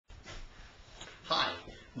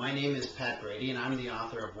My name is Pat Brady, and I'm the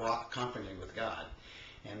author of Walk Confidently with God.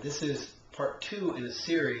 And this is part 2 in a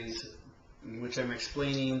series in which I'm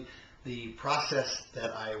explaining the process that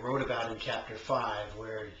I wrote about in chapter 5,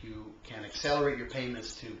 where you can accelerate your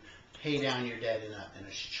payments to pay down your debt in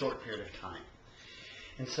a short period of time.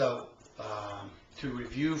 And so, to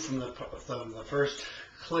review from the first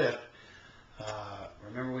clip,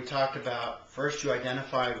 remember we talked about first you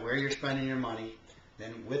identify where you're spending your money.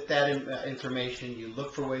 Then with that information, you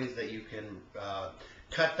look for ways that you can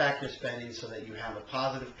cut back your spending so that you have a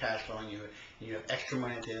positive cash flow and you have extra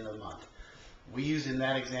money at the end of the month. We used in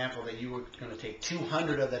that example that you were going to take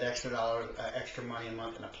 $200 of that extra money a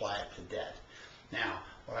month and apply it to debt. Now,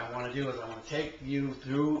 what I want to do is I want to take you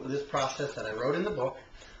through this process that I wrote in the book,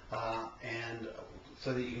 and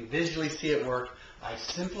so that you can visually see it work. I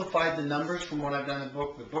simplified the numbers from what I've done in the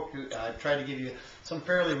book. The book, I tried to give you some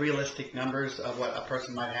fairly realistic numbers of what a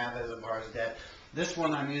person might have as far as debt. This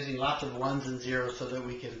one I'm using lots of ones and zeros so that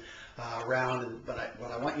we can round. But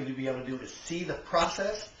what I want you to be able to do is see the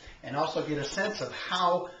process and also get a sense of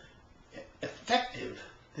how effective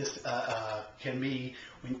this can be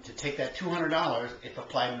to take that $200 if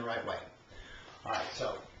applied in the right way. All right,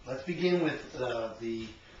 so let's begin with the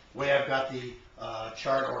way I've got the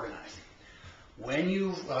chart organized. When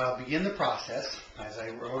you begin the process, as I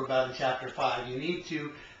wrote about in chapter 5, you need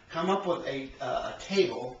to come up with a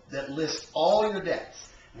table that lists all your debts.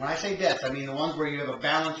 When I say debts, I mean the ones where you have a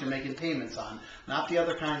balance you're making payments on, not the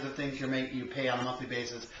other kinds of things you pay on a monthly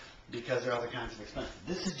basis because there are other kinds of expenses.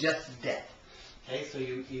 This is just debt. Okay, so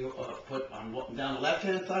you put on down the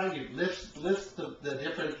left-hand side, you list the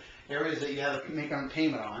different areas that you have to make a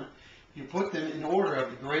payment on. You put them in order of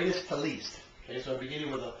the greatest to least. Okay, so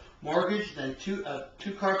beginning with a mortgage, then two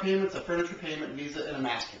car payments, a furniture payment, Visa, and a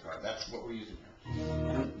MasterCard. That's what we're using here.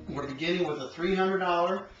 And we're beginning with a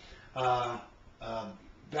 $300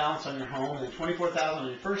 balance on your home, and then $24,000 on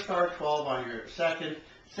your first car, $12,000 on your second,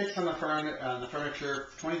 $6,000 on the furniture,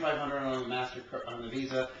 $2,500 on the MasterCard, on the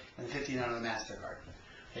Visa, and $1,500 on the MasterCard.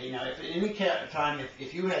 Okay, now if at any time,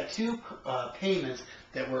 if you had two payments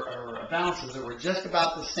that were or balances that were just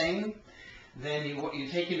about the same, then you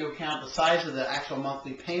take into account the size of the actual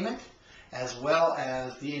monthly payment as well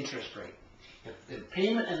as the interest rate. If the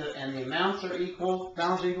payment and the amounts are equal,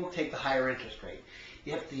 take the higher interest rate.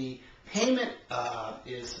 If the payment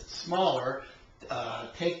is smaller,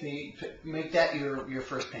 make that your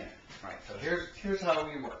first payment. All right, so here's how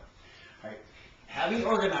we work. All right, having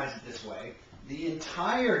organized it this way, the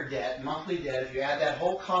entire debt, monthly debt, if you add that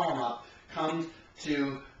whole column up, comes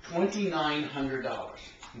to $2,900.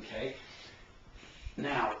 Okay.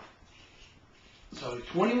 Now, so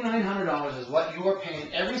 $2,900 is what you are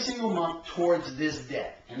paying every single month towards this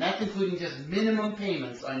debt, and that's including just minimum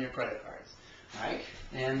payments on your credit cards, right?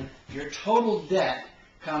 And your total debt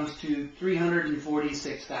comes to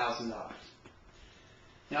 $346,000.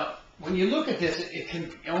 Now, when you look at this, it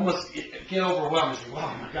can almost get overwhelming. You say,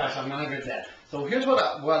 "Oh my gosh, I'm not good at that." So here's what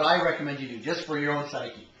I recommend you do, just for your own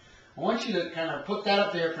psyche. I want you to kind of put that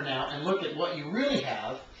up there for now and look at what you really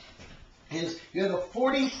have. Is you have a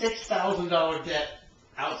 $46,000 debt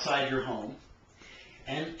outside your home,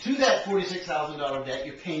 and to that $46,000 debt,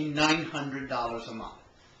 you're paying $900 a month.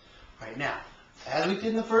 All right, now, as we did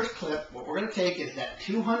in the first clip, what we're going to take is that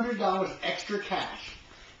 $200 extra cash,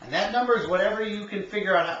 and that number is whatever you can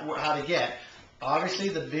figure out how to get. Obviously,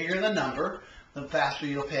 the bigger the number, the faster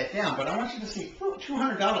you'll pay it down. But I want you to see,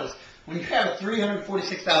 $200, when you have a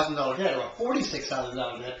 $346,000 debt or a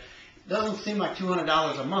 $46,000 debt, doesn't seem like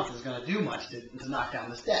 $200 a month is going to do much to knock down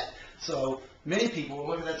this debt. So many people will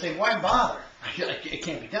look at that and say, why bother? It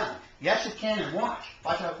can't be done. Yes, it can, and watch.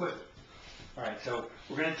 Watch how quickly. All right, so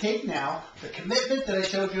we're going to take now the commitment that I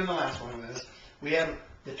showed you in the last one is we have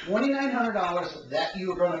the $2,900 that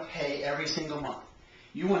you are going to pay every single month.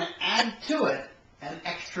 You want to add to it an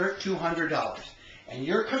extra $200. And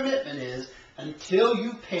your commitment is until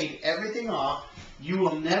you've paid everything off, you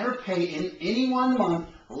will never pay in any one month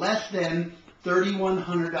less than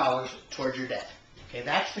 $3,100 towards your debt. Okay,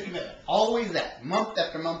 that's the commitment. Always that, month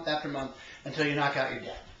after month after month, until you knock out your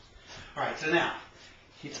debt. All right, so now,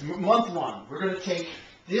 it's month 1. We're going to take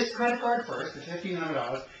this credit card first, the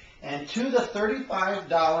 $1,500, and to the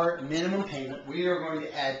 $35 minimum payment, we are going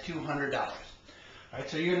to add $200. All right,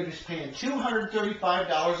 so you're going to be paying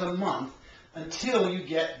 $235 a month until you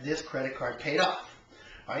get this credit card paid off.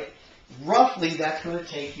 All right, roughly that's going to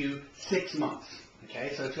take you 6 months.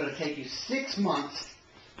 Okay, so it's going to take you 6 months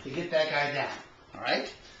to get that guy down. All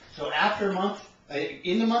right, so after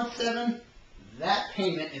into month 7, that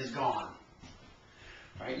payment is gone.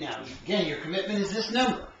 All right, now again, your commitment is this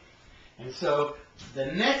number, and so The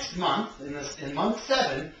next month, in month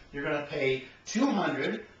 7, you're going to pay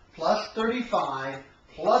 200 plus 35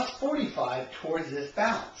 plus 45 towards this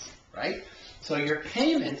balance, right? So your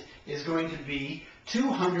payment is going to be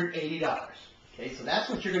 $280. Okay, so that's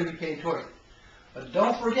what you're going to be paying towards it. But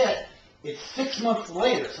don't forget, it's 6 months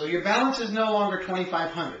later, so your balance is no longer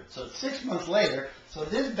 $2,500. So it's 6 months later, so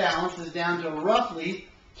this balance is down to roughly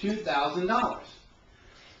 $2,000.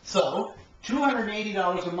 So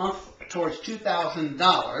 $280 a month towards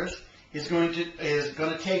 $2,000 is going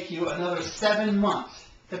to take you another 7 months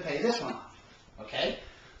to pay this one off. Okay?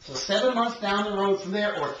 So 7 months down the road from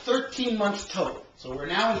there, or 13 months total. So we're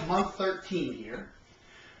now in month 13 here.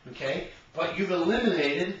 Okay? But you've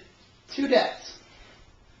eliminated 2 debts.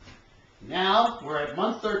 Now, we're at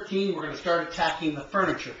month 13, we're going to start attacking the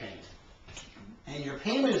furniture payment. And your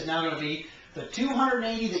payment is now going to be the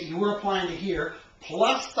 $280 that you were applying to here,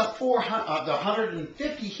 plus the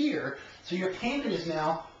 $150 here, so your payment is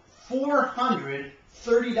now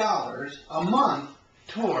 $430 a month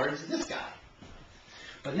towards this guy.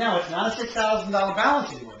 But now it's not a $6,000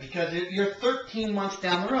 balance anymore, because you're 13 months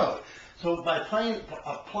down the road. So by applying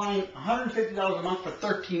 $150 a month for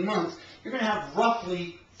 13 months, you're going to have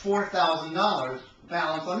roughly $4,000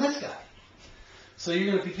 balance on this guy. So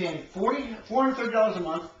you're going to be paying $430 a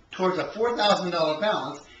month towards a $4,000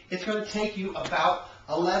 balance. It's going to take you about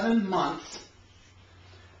 11 months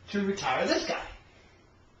to retire this guy.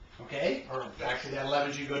 Okay? Or actually that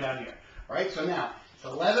 11 should go down here. All right? So now, it's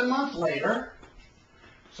 11 months later.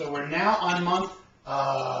 So we're now on month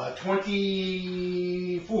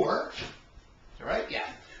 24. All right? Yeah.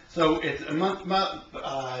 So it's a month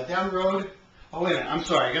down the road. Oh, wait a minute. I'm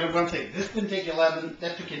sorry. I got one thing. This didn't take you 11.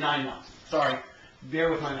 That took you 9 months. Sorry. Bear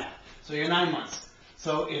with my math. So you're 9 months.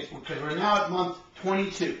 So because we're now at month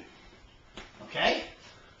 22. Okay?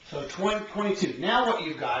 So 22. Now what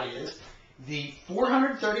you've got is the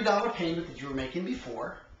 $430 payment that you were making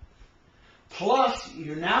before, plus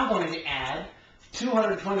you're now going to add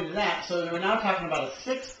 $220 to that, so we're now talking about a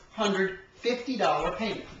 $650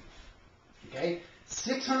 payment. Okay?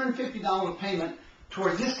 $650 payment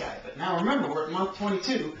towards this guy. But now remember, we're at month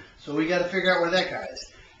 22, so we got to figure out where that guy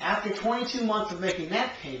is. After 22 months of making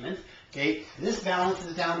that payment, okay, this balance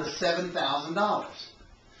is down to $7,000.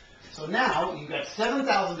 So now you've got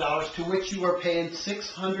 $7,000 to which you are paying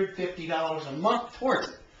 $650 a month towards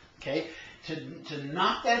it. Okay, to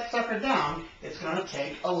knock that sucker down, it's going to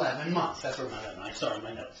take 11 months. That's where I saw in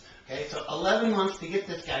my notes. Okay, so 11 months to get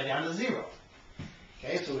this guy down to 0.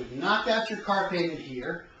 Okay, so we've knocked out your car payment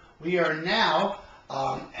here. We are now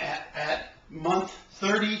at month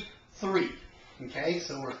 33. Okay,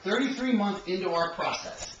 so we're 33 months into our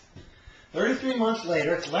process. 33 months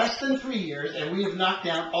later, it's less than 3 years, and we have knocked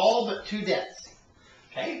down all but 2 debts.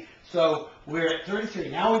 Okay, so we're at 33.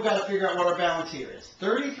 Now we've got to figure out what our balance here is.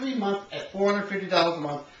 33 months at $450 a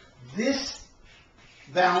month. This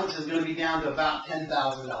balance is going to be down to about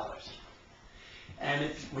 $10,000.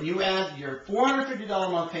 And when you add your $450 a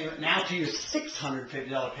month payment now to your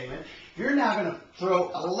 $650 payment, you're now going to throw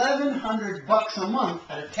 $1,100 a month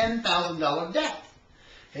at a $10,000 debt.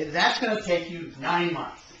 Okay, that's going to take you 9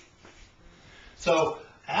 months. So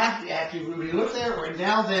after we look there, we're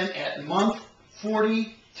now then at month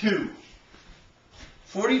 42.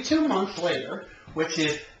 42 months later, which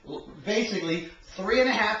is basically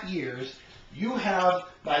 3.5 years, you have,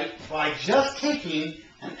 by just taking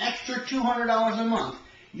an extra $200 a month,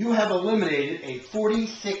 you have eliminated a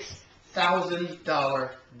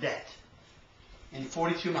 $46,000 debt in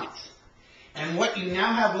 42 months. And what you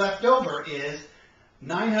now have left over is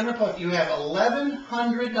 $900 plus. You have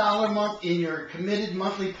 $1,100 a month in your committed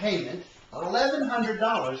monthly payment,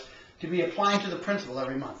 $1,100 to be applying to the principal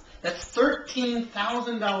every month. That's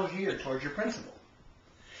 $13,000 a year towards your principal.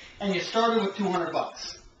 And you started with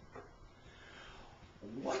 $200.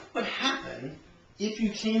 What would happen if you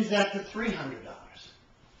change that to $300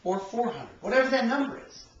 or $400, whatever that number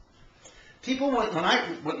is? People,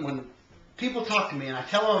 when people talk to me and I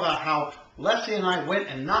tell them about how Leslie and I went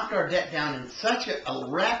and knocked our debt down in such a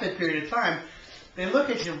rapid period of time, they look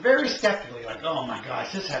at you very skeptically, like, oh my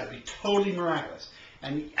gosh, this had to be totally miraculous.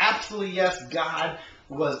 And absolutely, yes, God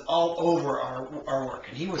was all over our work,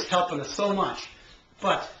 and He was helping us so much.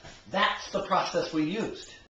 But that's the process we used.